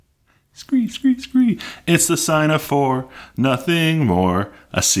Scree, scree, scree. It's the sign of 4, nothing more.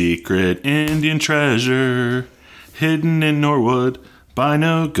 A secret Indian treasure hidden in Norwood by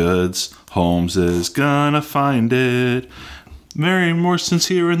no goods. Holmes is gonna find it. Mary Morstan's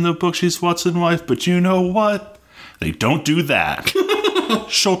here in the book. She's Watson's wife, but you know what? They don't do that.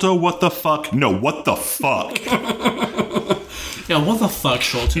 Sholto, what the fuck? No, what the fuck? Yeah, what the fuck,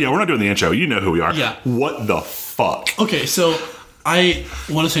 Sholto? Yeah, we're not doing the intro. You know who we are. Yeah. What the fuck? Okay, so I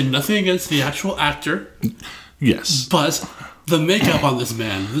want to say nothing against the actual actor. Yes. But the makeup on this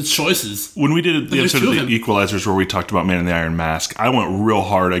man, the choices. When we did the There's episode of two of The them. Equalizers where we talked about Man in the Iron Mask, I went real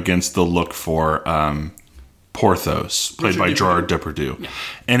hard against the look for Porthos, played by Gerard Depardieu. Yeah.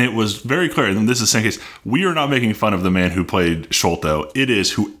 And it was very clear, and this is the same case, we are not making fun of the man who played Sholto. It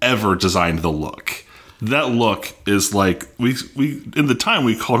is whoever designed the look. That look is like, we in the time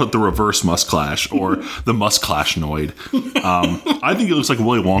we called it the reverse Musclash or the Musclashnoid. I think it looks like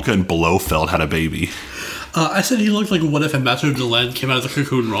Willy Wonka and Blofeld had a baby. I said he looked like what if Ambassador Delenn came out of the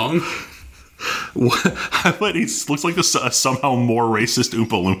cocoon wrong. I bet he looks like a somehow more racist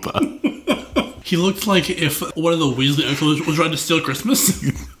Oompa Loompa. He looked like if one of the Weasley uncles was trying to steal Christmas.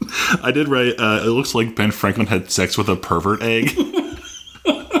 I did write, it looks like Ben Franklin had sex with a pervert egg.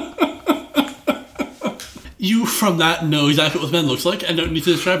 You, from that, know exactly what this man looks like and don't need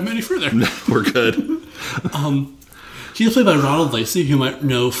to describe him any further. We're good. He was played by Ronald Lacey, who you might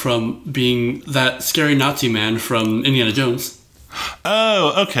know from being that scary Nazi man from Indiana Jones.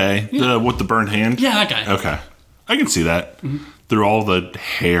 Oh, okay. Yeah. With the burned hand? Yeah, that guy. Okay. I can see that. Mm-hmm. Through all the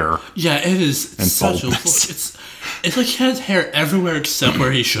hair. Yeah, it is and such baldness. a look. It's like he has hair everywhere except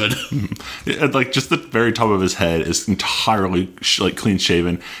where he should. Like, just the very top of his head is entirely like clean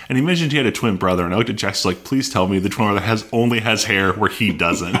shaven. And he mentioned he had a twin brother, and I looked at Jax like, please tell me the twin brother only has hair where he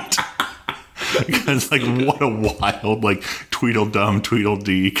doesn't. Because, like, what a wild, like, Tweedledum,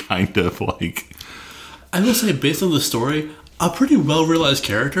 Tweedledee kind of, like... I will say, based on the story, a pretty well-realized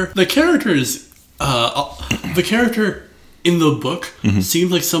character. The character in the book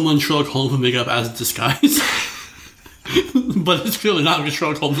seems like someone Sherlock Holmes would make up as a disguise. But it's clearly not, because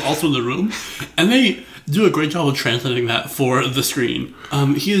Sherlock Holmes is also in the room. And they do a great job of translating that for the screen.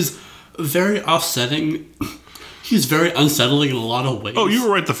 He is very offsetting... He's very unsettling in a lot of ways. Oh, you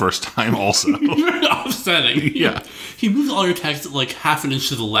were right the first time also. Very offsetting. Yeah. He moves all your text like half an inch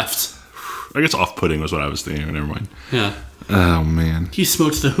to the left. I guess off-putting was what I was thinking. Never mind. Yeah. Oh, man. He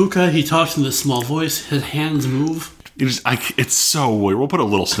smokes the hookah. He talks in this small voice. His hands move. It's so weird. We'll put a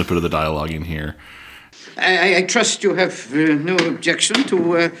little snippet of the dialogue in here. I trust you have no objection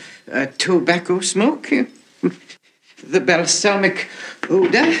to tobacco smoke. The balsamic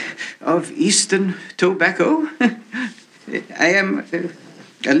odor of Eastern tobacco. I am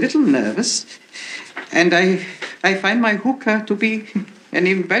a little nervous, and I find my hookah to be an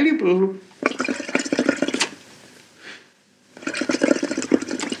invaluable...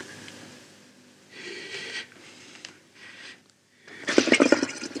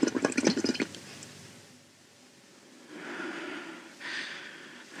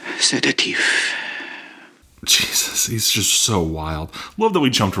 sedative. Jesus, he's just so wild. Love that we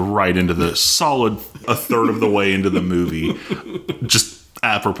jumped right into the solid a third of the way into the movie. Just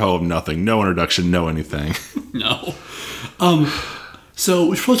apropos of nothing. No introduction, no anything. No. So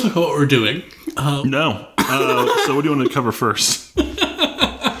we should probably talk about what we're doing. No. So what do you want to cover first?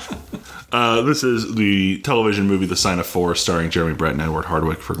 This is the television movie The Sign of 4, starring Jeremy Brett and Edward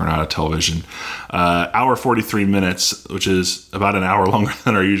Hardwicke for Granada Television. Hour 43 minutes, which is about an hour longer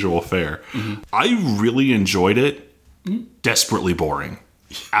than our usual fare. Mm-hmm. I really enjoyed it. Mm-hmm. Desperately boring.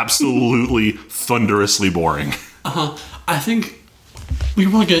 Absolutely thunderously boring. I think we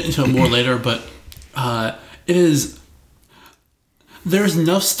can probably get into it more later, but it is... There's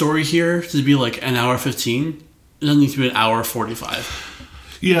enough story here to be like an hour 15. It doesn't need to be an hour 45.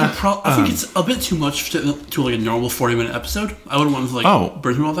 Yeah. I think it's a bit too much to like a normal 40-minute episode. I wouldn't want to like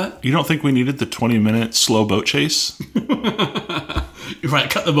burn through all that. You don't think we needed the 20-minute slow boat chase? You're right.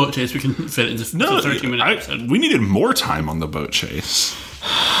 Cut the boat chase. We can fit it into the 13-minute episode. We needed more time on the boat chase.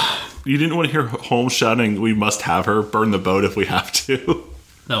 You didn't want to hear Holmes shouting, "We must have her. Burn the boat if we have to."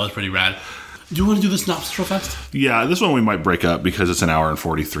 That was pretty rad. Do you want to do the synopsis real fast? Yeah, this one we might break up because it's an hour and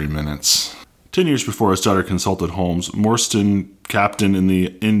 43 minutes. 10 years before his daughter consulted Holmes, Morstan, captain in the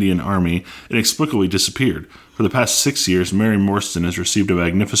Indian Army, inexplicably disappeared. For the past 6 years, Mary Morstan has received a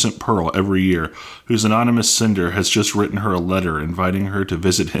magnificent pearl every year, whose anonymous sender has just written her a letter inviting her to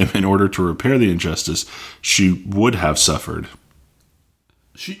visit him in order to repair the injustice she would have suffered.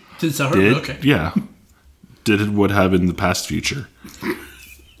 She did suffer? Okay. Yeah. Would have in the past future.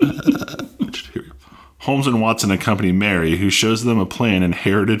 Holmes and Watson accompany Mary, who shows them a plan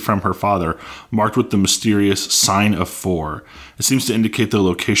inherited from her father, marked with the mysterious Sign of Four. It seems to indicate the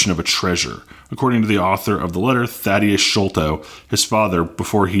location of a treasure. According to the author of the letter, Thaddeus Sholto, his father,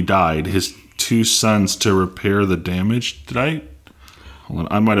 before he died, his 2 sons to repair the damage. Hold on,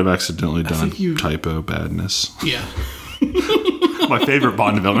 I might have accidentally done a typo badness. Yeah. My favorite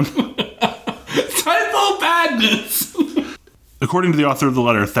Bond villain. Typo badness! According to the author of the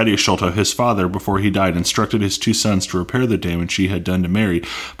letter, Thaddeus Sholto, his father, before he died, instructed his 2 sons to repair the damage he had done to Mary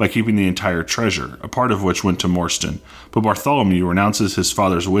by keeping the entire treasure, a part of which went to Morstan. But Bartholomew renounces his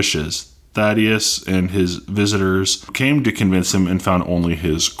father's wishes. Thaddeus and his visitors came to convince him and found only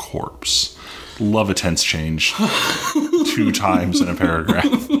his corpse. Love a tense change. 2 times in a paragraph.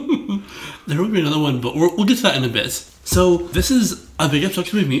 There will be another one, but we'll get to that in a bit. So, this is a big episode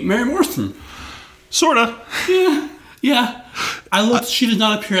because we meet Mary Morstan. Sorta. Yeah. I looked, she did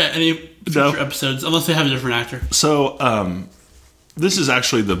not appear at any future episodes, unless they have a different actor. So, this is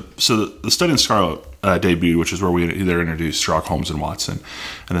actually the Study in Scarlet debuted, which is where they're introduced Sherlock Holmes and Watson.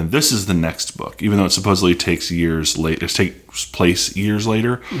 And then this is the next book, even though it supposedly takes place years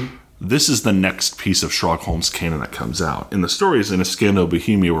later. Mm-hmm. This is the next piece of Sherlock Holmes canon that comes out. In the stories in Iskandar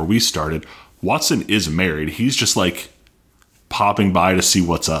Bohemia, where we started, Watson is married. He's just like popping by to see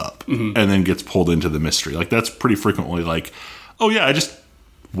what's up, and then gets pulled into the mystery. Like, that's pretty frequently like, oh yeah, I just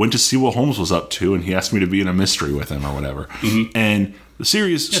went to see what Holmes was up to, and he asked me to be in a mystery with him or whatever. Mm-hmm. And the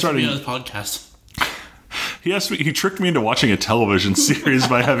series starting on his podcast. He tricked me into watching a television series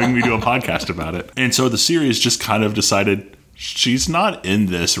by having me do a podcast about it. And so the series just kind of decided she's not in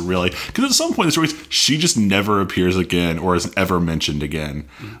this really, because at some point in the stories she just never appears again or is ever mentioned again.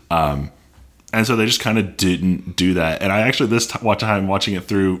 And so they just kind of didn't do that. And I actually, this time watching it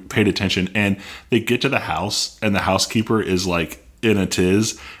through, paid attention. And they get to the house, and the housekeeper is like in a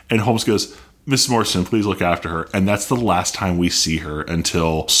tiz. And Holmes goes, "Miss Morstan, please look after her." And that's the last time we see her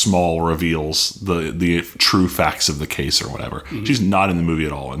until Small reveals the true facts of the case or whatever. Mm-hmm. She's not in the movie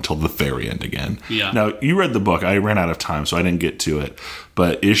at all until the very end again. Yeah. Now, you read the book. I ran out of time, so I didn't get to it.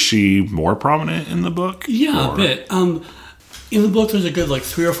 But is she more prominent in the book? Yeah, a bit. In the book, there's a good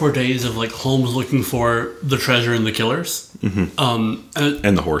 3 or 4 days of Holmes looking for the treasure and the killers. Mm-hmm.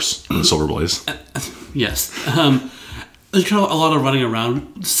 And the horse and the Silver Blaze. Yes. There's kind of a lot of running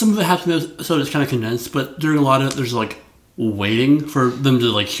around. Some of it happens in the episode, it's kind of condensed, but during a lot of it, there's waiting for them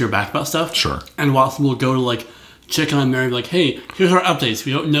to hear back about stuff. Sure. And Watson will go to check on Mary, and be hey, here's our updates.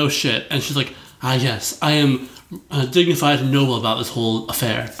 We don't know shit. And she's like, yes, I am dignified and noble about this whole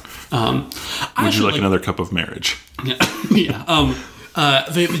affair. Would you like another cup of marriage? Yeah. Yeah.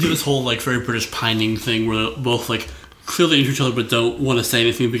 They do this whole very British pining thing where they're both clearly into each other but don't want to say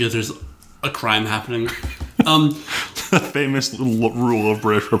anything because there's a crime happening. The famous rule of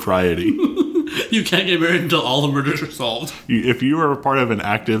British propriety. You can't get married until all the murders are solved. If you are a part of an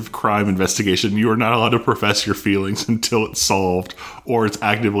active crime investigation, you are not allowed to profess your feelings until it's solved, or it's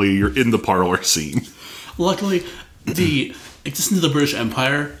actively you're in the parlor scene. Luckily, the existence of the British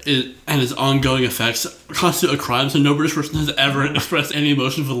Empire and its ongoing effects constitute a crime, so no British person has ever expressed any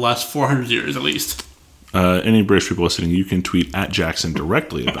emotion for the last 400 years, at least. Any British people listening, you can tweet at Jackson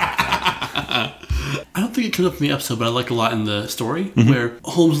directly about that. I don't think it comes up in the episode, but I like a lot in the story, where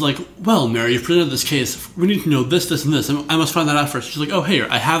Holmes is well, Mary, you've presented this case. We need to know this, this, and this. I must find that out first. She's like, oh, here,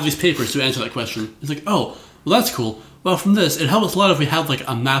 I have these papers to answer that question. He's like, oh, well, that's cool. Well, from this, it helps a lot if we have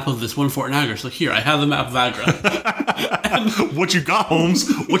a map of this one fort in Agra. She's like, here, I have the map of Agra. What you got, Holmes?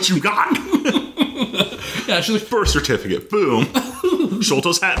 What you got? Yeah, she's like, birth certificate, boom.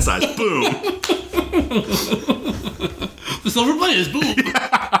 Sholto's hat size, boom. The Silver Blaze, boom.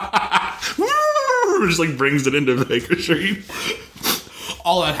 Just brings it into Baker Street.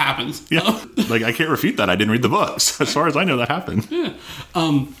 All that happens. Yeah. I can't refute that. I didn't read the books. As far as I know, that happened. Yeah.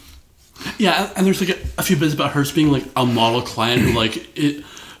 Yeah, and there's a few bits about her just being a model client who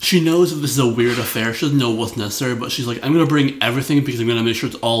she knows that this is a weird affair. She doesn't know what's necessary, but she's I'm going to bring everything because I'm going to make sure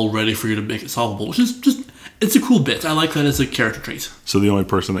it's all ready for you to make it solvable, which is just, it's a cool bit. I like that as a character trait. So the only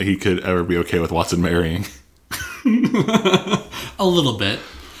person that he could ever be okay with Watson marrying. A little bit.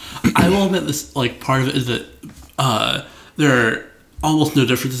 I will admit this, part of it is that there are almost no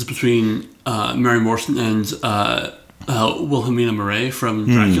differences between Mary Morstan and Wilhelmina Marais from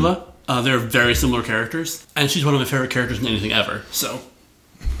Dracula. They're very similar characters, and she's one of my favorite characters in anything ever. So,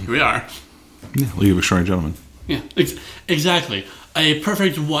 here we are. Yeah, League of Extraordinary Gentlemen. Yeah, exactly. A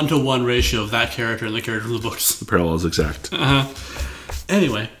perfect 1-to-1 ratio of that character and the character from the books. The parallel is exact.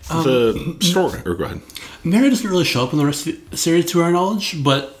 Anyway. The story, or go ahead. Mary doesn't really show up in the rest of the series to our knowledge,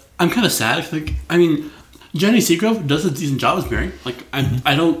 but I'm kind of sad. Jenny Seagrove does a decent job as Mary. I'm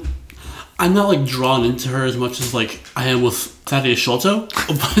I'm not like drawn into her as much as like I am with Thaddeus Sholto.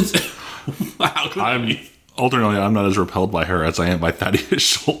 But how could I be? Alternately, I'm not as repelled by her as I am by Thaddeus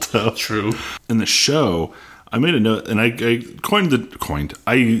Sholto. True. In the show, I made a note, and I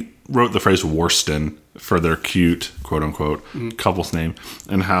wrote the phrase Worston for their cute, quote-unquote, couple's name,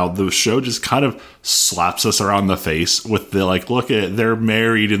 and how the show just kind of slaps us around the face with the, like, look at it, they're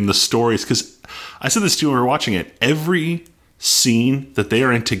married in the stories. Because I said this to you when we were watching it. Every scene that they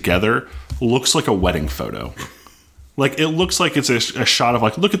are in together looks like a wedding photo. Like, it looks like it's a shot of,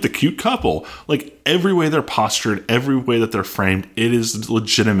 like, look at the cute couple. Like, every way they're postured, every way that they're framed, it is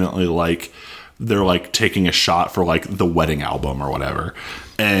legitimately like they're, like, taking a shot for, like, the wedding album or whatever.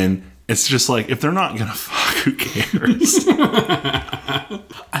 And it's just like, if they're not gonna fuck, who cares?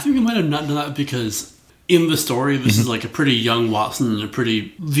 I think they might have not done that because in the story, this is like a pretty young Watson and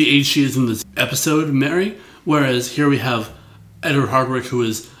the age she is in this episode, Mary. Whereas here we have Edward Hardwicke, who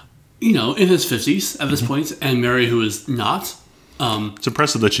is, in his 50s at this point, and Mary, who is not. It's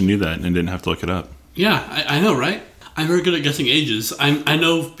impressive that you knew that and didn't have to look it up. Yeah, I know, right? I'm very good at guessing ages. I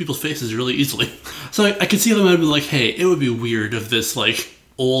know people's faces really easily. So I could see them and be like, hey, it would be weird if this, like,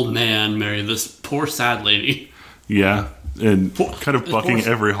 old man married this poor, sad lady. Yeah, and kind of bucking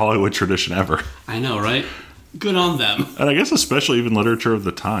every Hollywood tradition ever. I know, right? Good on them. And I guess especially even literature of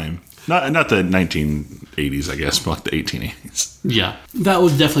the time. Not the 1980s, I guess, but like the 1880s. Yeah, that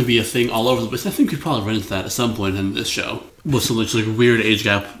would definitely be a thing all over the place. I think we'd probably run into that at some point in this show. With some like weird age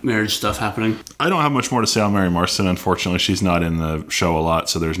gap marriage stuff happening. I don't have much more to say on Mary Marston. Unfortunately, she's not in the show a lot,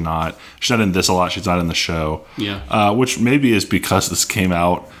 so she's not in this a lot. She's not in the show. Yeah. Which maybe is because this came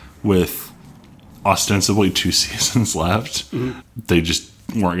out with ostensibly 2 seasons left. Mm-hmm. They just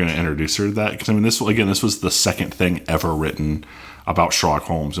weren't going to introduce her to that. Because, I mean, this was the second thing ever written about Sherlock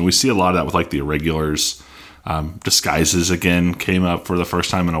Holmes. And we see a lot of that with, like, the Irregulars. Disguises, again, came up for the first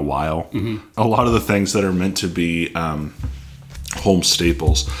time in a while. Mm-hmm. A lot of the things that are meant to be Holmes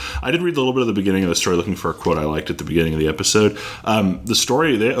staples. I did read a little bit of the beginning of the story looking for a quote I liked at the beginning of the episode. The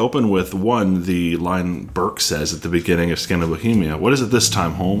story, they open with the line Burke says at the beginning of Scandal Bohemia. What is it this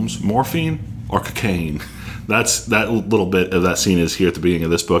time, Holmes? Morphine or cocaine? That little bit of that scene is here at the beginning of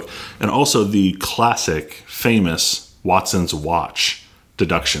this book. And also the classic, famous Watson's watch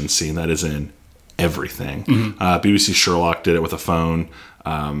deduction scene that is in everything. Mm-hmm. BBC Sherlock did it with a phone.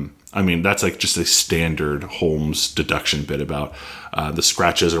 I mean, that's like just a standard Holmes deduction bit about the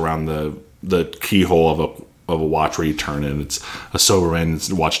scratches around the keyhole of a watch where you turn it. It's a sober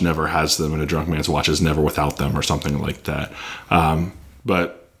man's watch never has them, and a drunk man's watch is never without them, or something like that.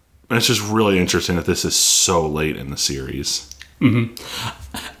 But it's just really interesting that this is so late in the series. Mm-hmm.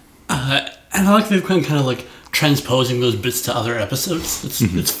 And I like they've kind of like transposing those bits to other episodes.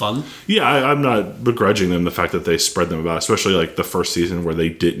 It's fun. Yeah, I'm not begrudging them the fact that they spread them about, especially like the first season where they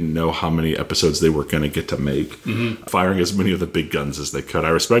didn't know how many episodes they were going to get to make, firing as many of the big guns as they could. I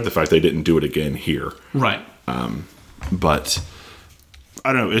respect the fact they didn't do it again here. Right. But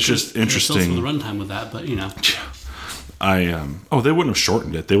I don't know. It's just interesting. There's still some runtime with that, but they wouldn't have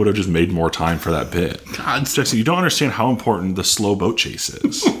shortened it. They would have just made more time for that bit. God, Jackson, you don't understand how important the slow boat chase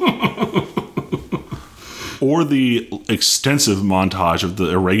is. Or the extensive montage of the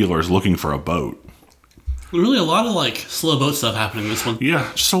Irregulars looking for a boat. Really, a lot of like slow boat stuff happening in this one.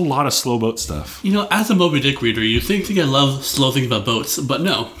 Yeah, just a lot of slow boat stuff. As a Moby Dick reader, you'd think I love slow things about boats, but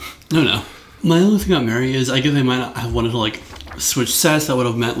no. My only thing about Mary is I guess they might not have wanted to like switch sets. That would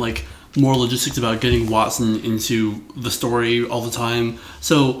have meant like more logistics about getting Watson into the story all the time.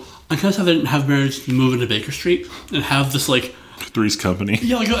 So I kind of have to have Mary move into Baker Street and have this like Three's Company.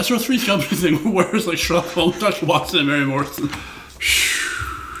 Yeah, like a sort of Three's Company thing where it's like Sherlock Holmes, Dr. Watson, and Mary Marston.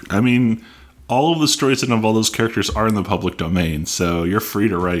 I mean, all of the stories that involve those characters are in the public domain, so you're free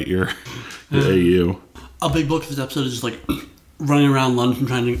to write your AU. A big book of this episode is just like running around London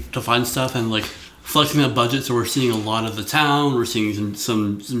trying to find stuff and like flexing that budget. So we're seeing a lot of the town, we're seeing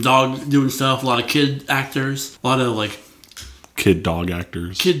some dog doing stuff, a lot of kid actors, a lot of like Kid dog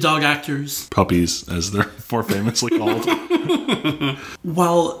actors. Puppies, as they're more famously called.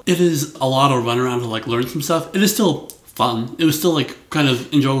 While it is a lot of run around to like learn some stuff, it is still fun. It was still like kind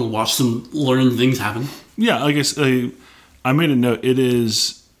of enjoyable to watch some learn things happen. Yeah, I guess I made a note. It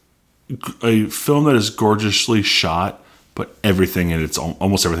is a film that is gorgeously shot, but almost everything in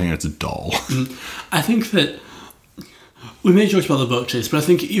it's dull. I think that we made jokes about the boat chase, but I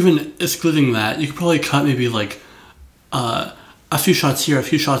think even excluding that, you could probably cut maybe like a few shots here, a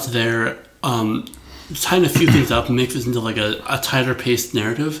few shots there, tighten a few things up and make this into like a tighter paced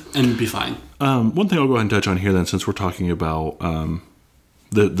narrative and be fine. One thing I'll go ahead and touch on here then, since we're talking about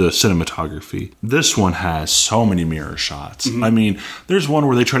the cinematography. This one has so many mirror shots. I mean, there's one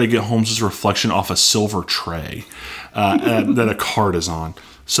where they try to get Holmes's reflection off a silver tray that a card is on.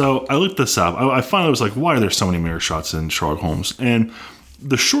 So I looked this up. I finally was like, why are there so many mirror shots in Sherlock Holmes? And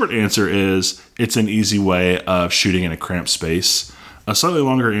the short answer is it's an easy way of shooting in a cramped space. A slightly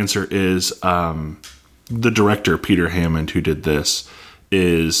longer answer is the director, Peter Hammond, who did this,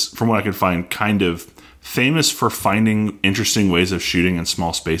 is, from what I could find, kind of famous for finding interesting ways of shooting in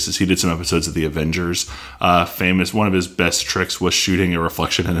small spaces. He did some episodes of The Avengers. One of his best tricks was shooting a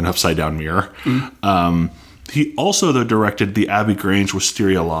reflection in an upside-down mirror. He also, though, directed The Abbey Grange,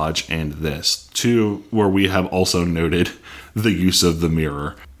 Wisteria Lodge, and this, two where we have also noted the use of the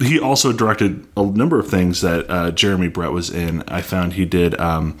mirror. He also directed a number of things that Jeremy Brett was in. I found he did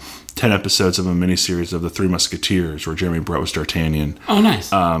 10 episodes of a miniseries of The Three Musketeers, where Jeremy Brett was D'Artagnan. Oh,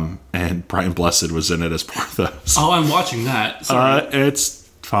 nice. And Brian Blessed was in it as Porthos. Oh, I'm watching that. Sorry. It's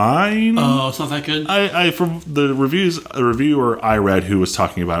fine. Oh, it's not that good? I from the reviewer I read who was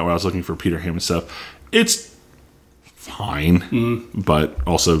talking about it when I was looking for Peter Hammond stuff, it's fine, but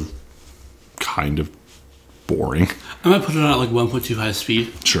also kind of boring. I might put it on at like 1.25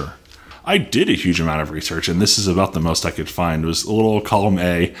 speed. Sure. I did a huge amount of research, and this is about the most I could find. It was a little column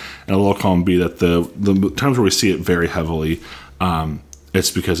A and a little column B that the times where we see it very heavily,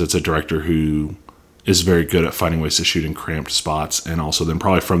 it's because it's a director who is very good at finding ways to shoot in cramped spots, and also then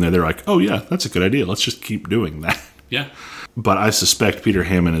probably from there they're like, oh yeah, that's a good idea. Let's just keep doing that. Yeah. But I suspect Peter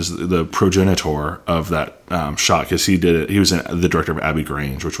Hammond is the progenitor of that shot, because he did it. He was the director of Abbey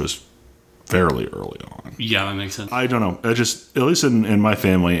Grange, which was fairly early on. Yeah, that makes sense. I don't know. I just, at least in my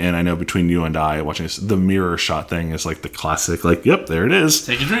family, and I know between you and I watching this, the mirror shot thing is like the classic, like, yep, there it is.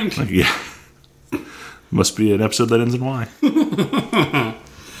 Take a drink. Like, yeah. Must be an episode that ends in Y.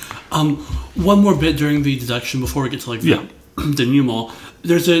 One more bit during the deduction before we get to like the denouement.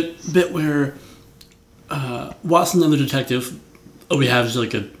 There's a bit where Watson and the detective, we have just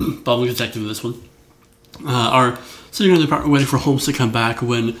like a bubbling detective in this one, are sitting in the apartment waiting for Holmes to come back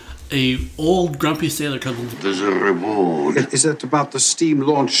when a old grumpy sailor comes in. There's a reward. Is that about the steam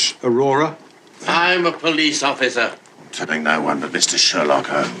launch Aurora? I'm a police officer. Telling no one but Mr. Sherlock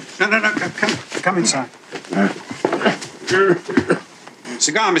Holmes. No. Come inside.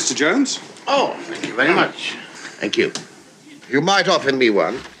 Cigar, Mr. Jones. Oh, thank you very much. Thank you. You might offer me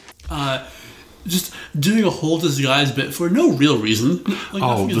one. Just doing a whole disguise bit for no real reason. Like,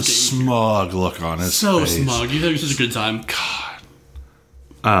 Oh, the smug look on his so face. smug. You think it's just a good time. God.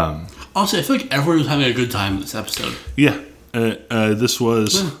 Also, I feel like everyone was having a good time in this episode. Yeah. This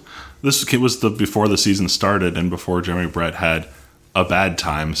was the before the season started and before Jeremy Brett had a bad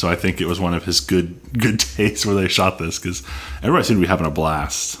time. So I think it was one of his good days where they shot this, because everybody seemed to be having a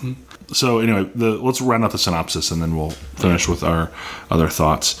blast. Mm-hmm. So anyway, let's round out the synopsis and then we'll finish with our other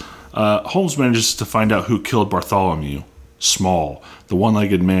thoughts. Holmes manages to find out who killed Bartholomew. Small, the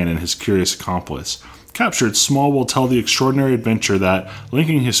one-legged man, and his curious accomplice. Captured, Small will tell the extraordinary adventure that,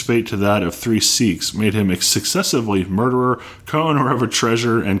 linking his fate to that of 3 Sikhs, made him successively murderer, co-owner of a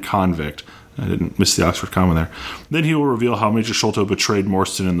treasure, and convict. I didn't miss the Oxford comma there. Then he will reveal how Major Sholto betrayed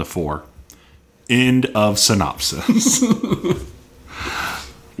Morstan in the 4. End of synopsis.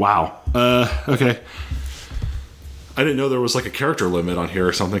 Wow. Okay. I didn't know there was like a character limit on here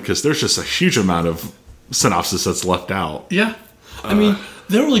or something, because there's just a huge amount of synopsis that's left out. Yeah. I mean,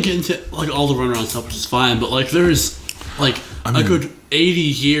 they don't really get into like all the runaround stuff, which is fine, but like there's like a good 80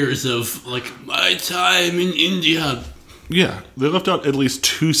 years of like my time in India. Yeah, they left out at least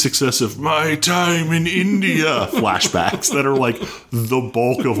 2 successive "my time in India" flashbacks that are like the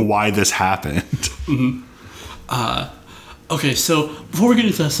bulk of why this happened. Mm-hmm. Okay, so before we get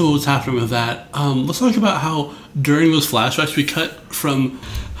into some of what's happening with that, let's talk about how during those flashbacks we cut from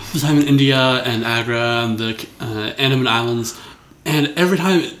the time in India and Agra and the Andaman Islands, and every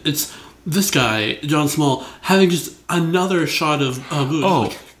time it's this guy, John Small, having just another shot of booze. Oh,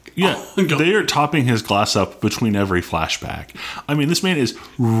 like, yeah. They are topping his glass up between every flashback. I mean, this man is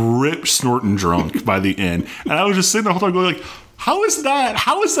ripped, snorting drunk by the end. And I was just sitting the whole time going like, how is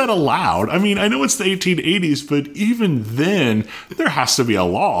that allowed? I mean, I know it's the 1880s, but even then, there has to be a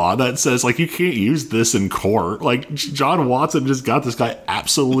law that says, like, you can't use this in court. Like, John Watson just got this guy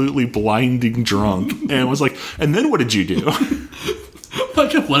absolutely blinding drunk and was like, and then what did you do? I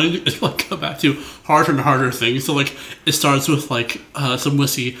kept wanting to like go back to harder and harder things. So like it starts with like some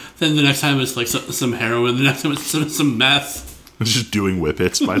whiskey, then the next time it's like some heroin, the next time it's some meth. Just doing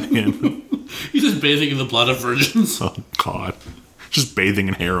whippets by the end. He's just bathing in the blood of virgins. Oh God, just bathing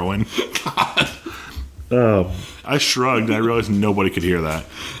in heroin. God. I shrugged and I realized nobody could hear that.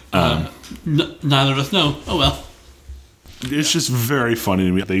 Neither of us know. Oh well. It's just very funny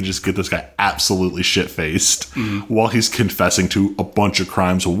to me. They just get this guy absolutely shit-faced while he's confessing to a bunch of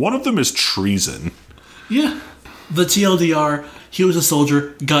crimes. One of them is treason. Yeah. The TLDR, he was a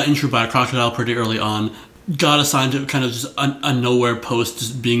soldier, got injured by a crocodile pretty early on, got assigned to kind of just a nowhere post,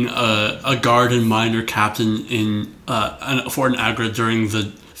 just being a guard and miner captain in Fort Agra during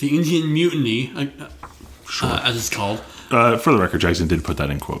the Indian Mutiny, as it's called. For the record, Jackson did put that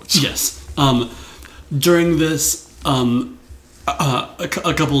in quotes. Yes. During this, a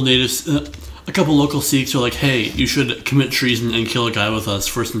couple natives, a couple local Sikhs are like, "Hey, you should commit treason and kill a guy with us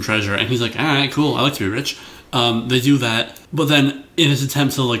for some treasure." And he's like, "All right, cool. I like to be rich." They do that, but then in his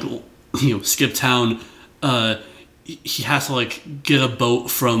attempt to skip town, he has to get a boat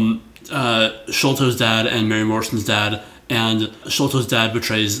from Sholto's dad and Mary Morrison's dad, and Sholto's dad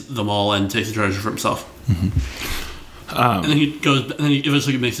betrays them all and takes the treasure for himself. And then he goes, and then he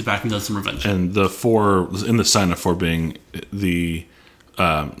eventually makes it back and does some revenge. And the four in the sign of four being the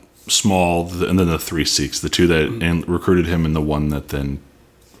small, and then the three Sikhs, the two that and recruited him, and the one that then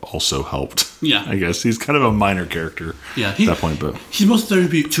also helped. Yeah, I guess he's kind of a minor character. Yeah, at that point, but he's mostly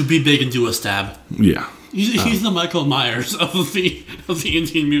there to be big and do a stab. Yeah, he's the Michael Myers of the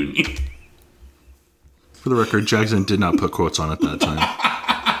Indian Mutiny. For the record, Jackson did not put quotes on at that time.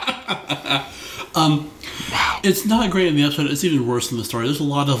 Wow. It's not great in the episode. It's even worse in the story. There's a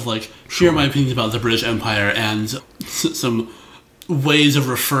lot of here are my opinions about the British Empire and some ways of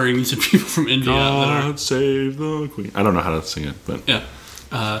referring to people from India. God save the Queen. I don't know how to sing it, but yeah,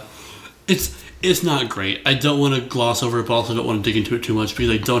 it's not great. I don't want to gloss over it, but also don't want to dig into it too much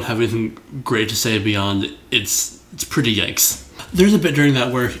because I don't have anything great to say beyond it's pretty yikes. There's a bit during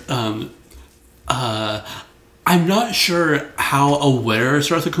that where I'm not sure how aware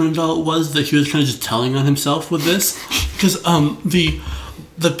Sarasa Kunjal was that he was kind of just telling on himself with this, because the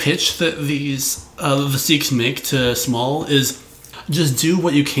pitch that these the Sikhs make to Small is just do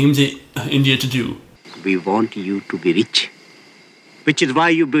what you came to India to do. We want you to be rich, which is why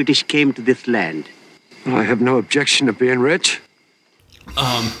you British came to this land. I have no objection to being rich.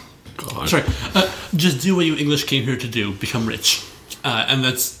 Sorry, just do what you English came here to do, become rich, and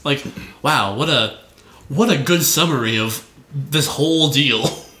that's wow, what a good summary of this whole deal.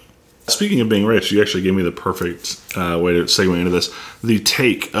 Speaking of being rich, you actually gave me the perfect way to segue into this. The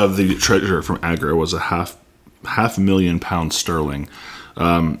take of the treasure from Agra was a half £500,000 sterling.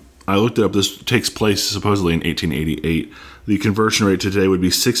 I looked it up. This takes place supposedly in 1888. The conversion rate today would be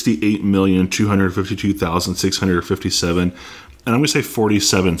 68,252,657, and I'm going to say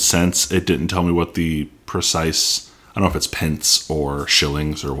 47 cents. It didn't tell me what the precise, I don't know if it's pence or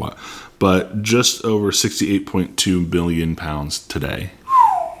shillings or what, but just over 68.2 billion pounds today.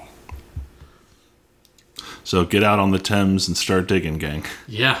 So get out on the Thames and start digging, gang.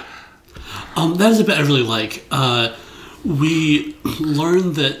 Yeah. That is a bit I really like. We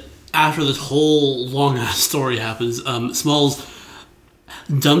learned that after this whole long-ass story happens, Smalls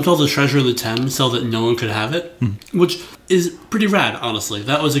dumped all the treasure in the Thames so that no one could have it, which is pretty rad, honestly.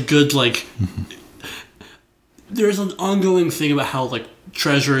 That was a good, there's an ongoing thing about how,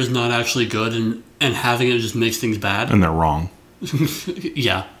 treasure is not actually good, and having it just makes things bad. And they're wrong.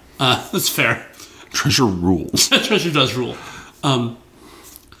 Yeah, that's fair. Treasure rules. Treasure does rule.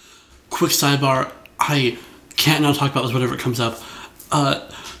 Quick sidebar, I can't now talk about this whenever it comes up.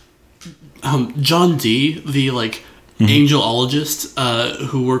 John Dee, the angelologist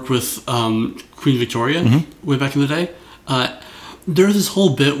who worked with Queen Victoria way back in the day, there's this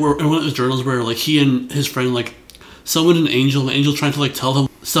whole bit where in one of his journals where he and his friend summoned an angel trying to tell them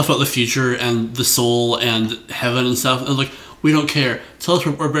stuff about the future and the soul and heaven and stuff, and we don't care, tell us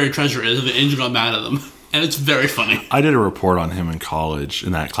where buried treasure is, and the angel got mad at them. And it's very funny. I did a report on him in college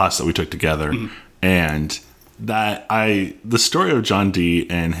in that class that we took together, and the story of John Dee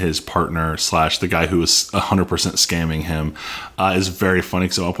and his partner / the guy who was 100% scamming him is very funny.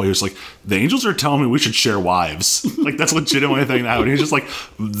 So at one point he was like, "The angels are telling me we should share wives." That's legitimately a thing now. And he's just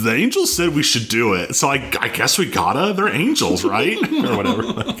the angels said we should do it, so I guess we gotta. They're angels, right? Or whatever.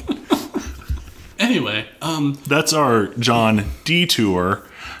 Anyway, that's our John Dee tour.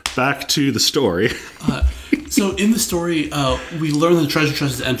 Back to the story. So in the story, we learn that the treasure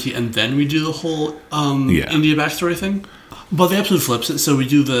chest is empty, and then we do the whole India backstory thing. But the episode flips it, so we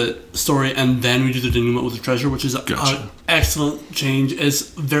do the story, and then we do the denouement with the treasure, which is an excellent change.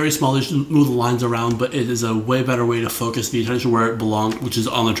 It's very small, they just move the lines around, but it is a way better way to focus the attention where it belongs, which is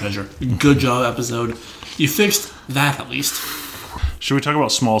on the treasure. Good job, episode. You fixed that, at least. Should we talk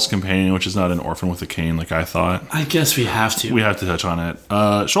about Small's companion, which is not an orphan with a cane like I thought? I guess we have to. We have to touch on it.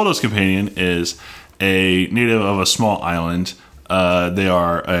 Sholto's companion is a native of a small island. They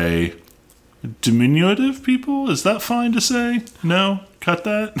are a diminutive people. Is that fine to say? No? Cut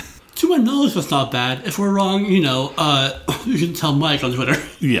that? To my knowledge, that's not bad. If we're wrong, you can tell Mike on Twitter.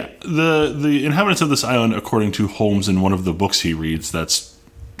 Yeah. The inhabitants of this island, according to Holmes in one of the books he reads, that's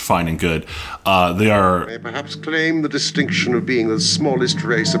fine and good. They are... May perhaps claim the distinction of being the smallest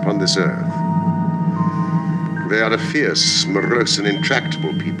race upon this earth. They are a fierce, morose, and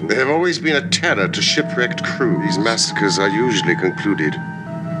intractable people. They have always been a terror to shipwrecked crew. These massacres are usually concluded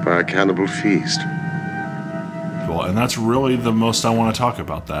by a cannibal feast. Well, and that's really the most I want to talk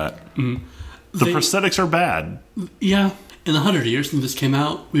about that. Mm-hmm. The prosthetics are bad. Yeah. In 100 years since this came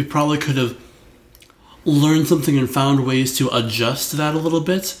out, we probably could have learned something and found ways to adjust that a little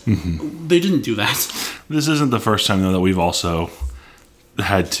bit. Mm-hmm. They didn't do that. This isn't the first time, though, that we've also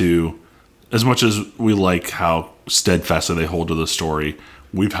had to, as much as we like how steadfastly they hold to the story,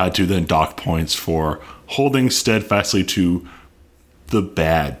 we've had to then dock points for holding steadfastly to the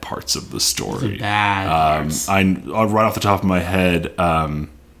bad parts of the story. The bad parts. Right off the top of my head,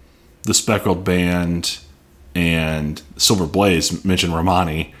 the Speckled Band and Silver Blaze mention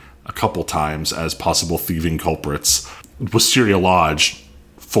Romani a couple times as possible thieving culprits. Wisteria Lodge,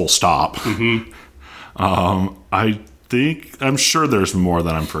 full stop. Mm-hmm. I'm sure there's more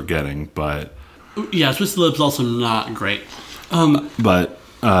that I'm forgetting, but... Yeah, Twisted Lip's also not great. But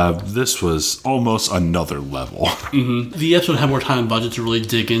this was almost another level. Mm-hmm. The episode had more time and budget to really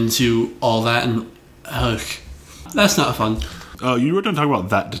dig into all that, and that's not fun. You were going to talk about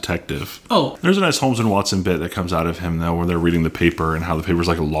That Detective. Oh. There's a nice Holmes and Watson bit that comes out of him, though, where they're reading the paper and how the paper's,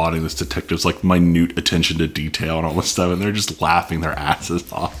 lauding this detective's, minute attention to detail and all this stuff, and they're just laughing their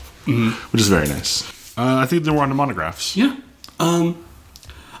asses off, which is very nice. I think they were on the monographs. Yeah. A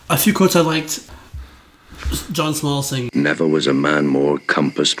few quotes I liked. John Small saying, "Never was a man more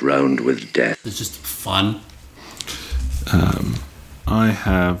compassed round with death." It's just fun.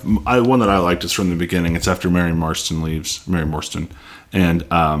 One that I liked is from the beginning. It's after Mary Marston leaves. Mary Marston. And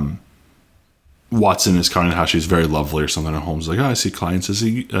Watson is commenting how she's very lovely or something. And Holmes is like, I see clients as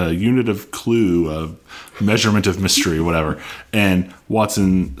a unit of clue, a measurement of mystery, whatever. And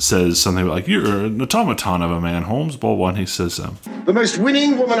Watson says something about, you're an automaton of a man, Holmes. Ball one, he says so. The most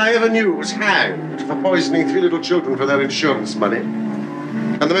winning woman I ever knew was hanged for poisoning 3 little children for their insurance money.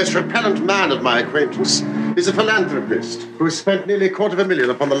 And the most repellent man of my acquaintance is a philanthropist who has spent nearly $250,000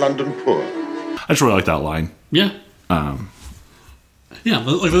 upon the London poor. I just really like that line. Yeah. Yeah,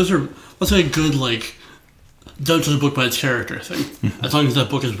 that's a good, don't judge a book by its character thing. As long as that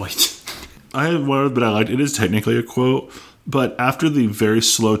book is white. I have one other bit I liked. It is technically a quote, but after the very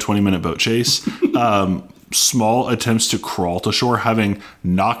slow 20-minute boat chase, Small attempts to crawl to shore, having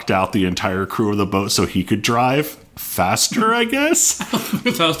knocked out the entire crew of the boat so he could drive faster, I guess.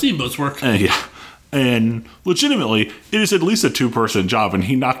 That's how steamboats work. Yeah. And legitimately, it is at least a 2-person job, and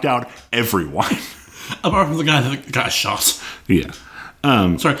he knocked out everyone. Apart from the guy that got shot. Yeah.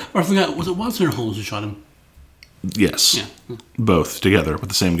 Sorry, apart from the guy, was it Watson or Holmes who shot him? Yes. Yeah. Both together with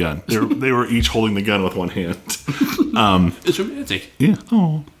the same gun. They were each holding the gun with one hand. It's romantic. Yeah.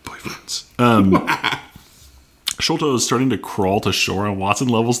 Oh, boyfriends. Sholto is starting to crawl to shore, and Watson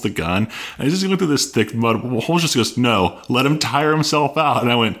levels the gun, and he's just going through this thick mud. Holmes just goes, no, let him tire himself out.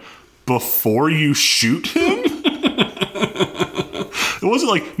 And I went, before you shoot him? It wasn't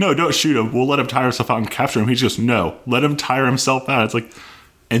like, no, don't shoot him. We'll let him tire himself out and capture him. He just goes, no, let him tire himself out. It's like,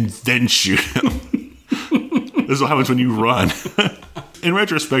 and then shoot him. This is what happens when you run. In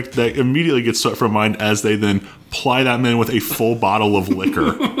retrospect, that immediately gets swept from mind as they then ply that man with a full bottle of liquor.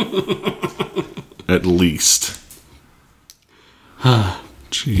 At least.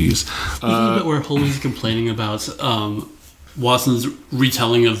 Jeez. The bit where Holmes is complaining about Watson's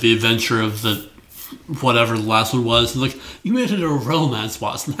retelling of the adventure of the whatever the last one was. Like, you made it a romance,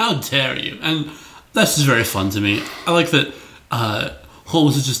 Watson. How dare you? And that's just very fun to me. I like that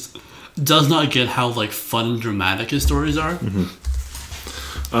Holmes just does not get how fun and dramatic his stories are.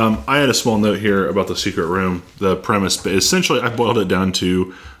 Mm-hmm. I had a small note here about the secret room. The premise, but essentially, I boiled it down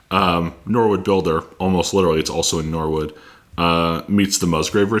to Norwood Builder. Almost literally, it's also in Norwood. Meets the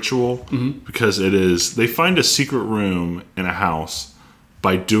Musgrave Ritual, because they find a secret room in a house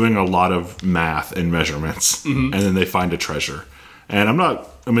by doing a lot of math and measurements, and then they find a treasure. And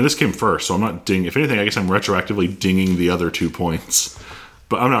this came first, so I'm not dinging. If anything, I guess I'm retroactively dinging the other 2 points.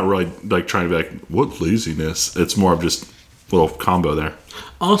 But I'm not really trying to be what laziness. It's more of just a little combo there.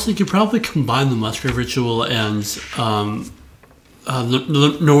 Honestly, you could probably combine the Musgrave Ritual and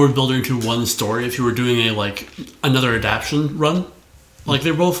the Norwood Builder into one story if you were doing another adaptation run.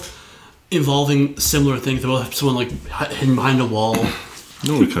 They're both involving similar things. They both have someone hidden behind a wall. That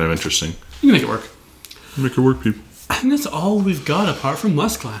would be kind of interesting. You can make it work. Make it work, people. I think that's all we've got apart from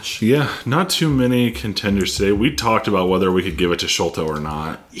Musclash. Yeah, not too many contenders today. We talked about whether we could give it to Sholto or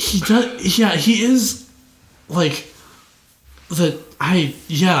not. He does. Yeah, he is like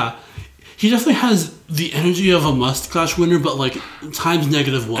he definitely has the energy of a Musclash winner, but like times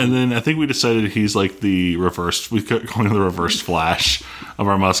 -1. And then I think we decided he's like the reversed. We could call him the reversed Flash of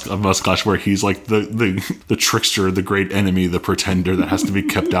our Musclash, where he's like the trickster, the great enemy, the pretender that has to be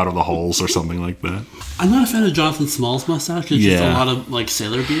kept out of the holes or something like that. I'm not a fan of Jonathan Small's mustache. It's just a lot of like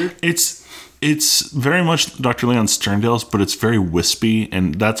sailor beard. It's very much Dr. Leon Sterndale's, but it's very wispy,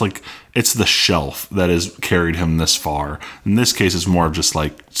 and that's like, it's the shelf that has carried him this far. In this case, it's more of just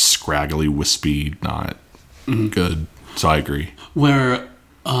like scraggly, wispy, not good. So I agree. Where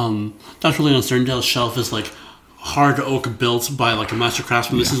Dr. Leon Sterndale's shelf is like hard oak built by like a master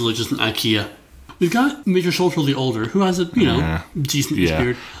craftsman. This is like just an IKEA. We've got Major Sholto the Older, who has a, decent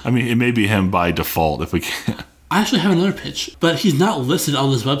beard. I mean, it may be him by default if we can. I actually have another pitch, but he's not listed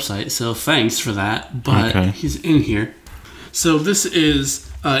on this website, so thanks for that. But he's in here. So this is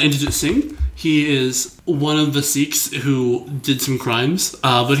Indrajit Singh. He is one of the Sikhs who did some crimes,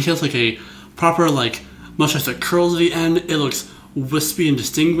 but he has like a proper like mustache that curls at the end. It looks wispy and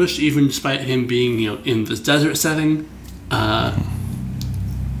distinguished, even despite him being in this desert setting. Yeah,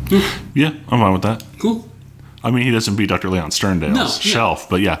 I'm fine with that. Cool. I mean, he doesn't beat Dr. Leon Sterndale's shelf,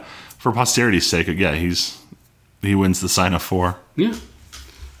 but yeah, for posterity's sake, he wins the sign of 4. Yeah.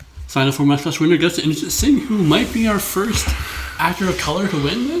 Sign of 4 Musclash winner goes to Indrajit Singh, who might be our first actor of color to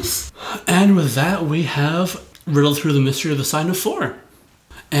win this. And with that, we have riddled through the mystery of the sign of 4.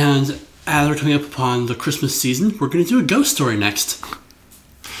 And as we're coming up upon the Christmas season, we're going to do a ghost story next.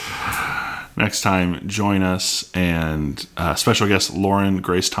 Next time, join us and special guest Lauren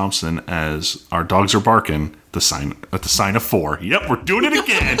Grace Thompson as Our Dogs Are Barking, the sign of 4. Yep, we're doing it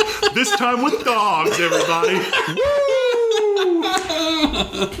again. This time with dogs, everybody.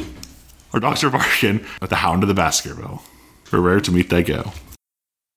 Woo! Our Dogs Are Barking at the Hound of the Baskerville. We're rare to meet they go.